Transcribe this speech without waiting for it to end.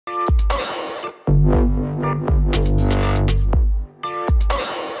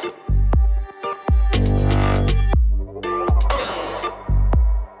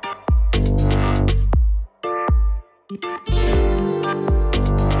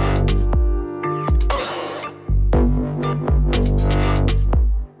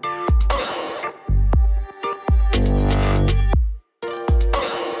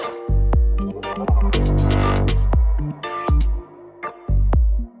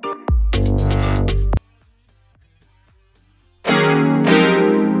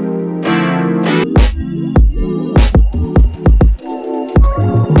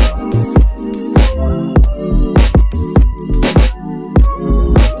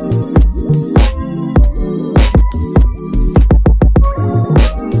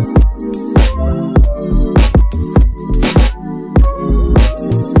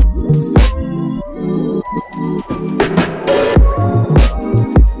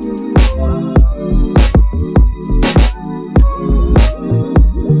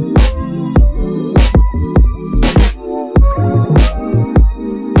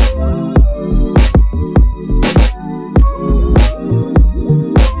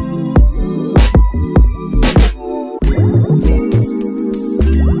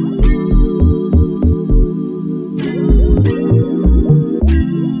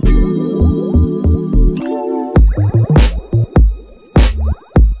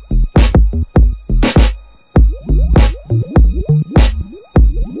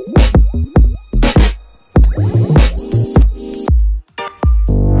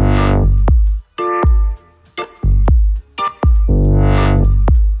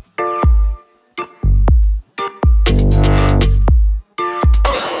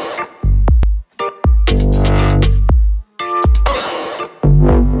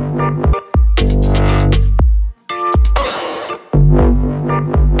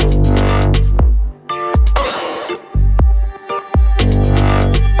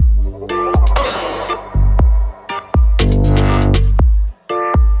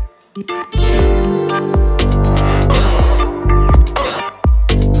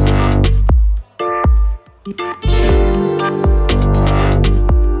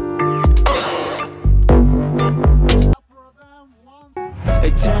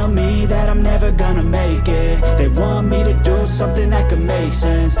make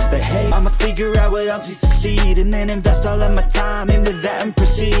sense. They hate, I'ma figure out what else we succeed, and then invest all of my time into that and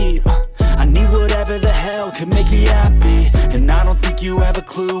proceed. I need whatever the hell could make me happy, and I don't think you have a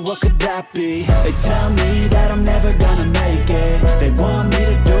clue what could that be. They tell me that I'm never gonna make it. They want me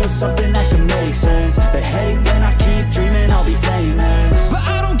to do something that can make sense. They hate when I keep dreaming I'll be famous, but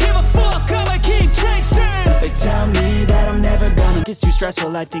I don't give a fuck, I'ma keep chasing. They tell me that I'm never gonna. It's too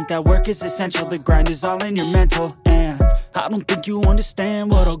stressful, I think that work is essential. The grind is all in your mental, and I don't think you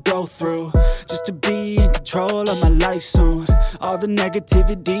understand what I'll go through just to be in control of my life soon. All the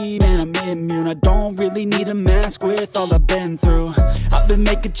negativity, man, I'm immune. I don't really need a mask with all I've been through. I've been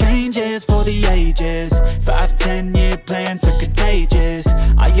making changes for the ages. 5-10 year plans are contagious.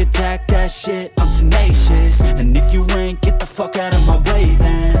 I attack that shit, I'm tenacious. And if you ain't, get the fuck out of my way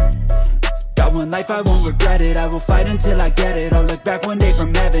then. Got one life, I won't regret it. I will fight until I get it. I'll look back one day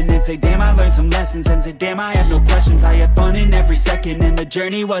from heaven and say, damn, I learned some lessons. And say, damn, I have no questions. I had fun in every second, and the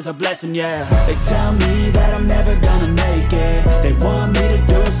journey was a blessing, yeah. They tell me that I'm never gonna make it. They want me to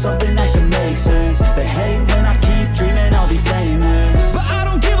do something that can make sense. They hate when I keep dreaming I'll be famous, but I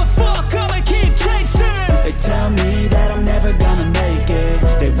don't give a fuck, I'ma keep chasing. They tell me that I'm never gonna make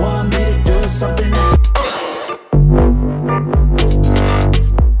it. They want me to do something that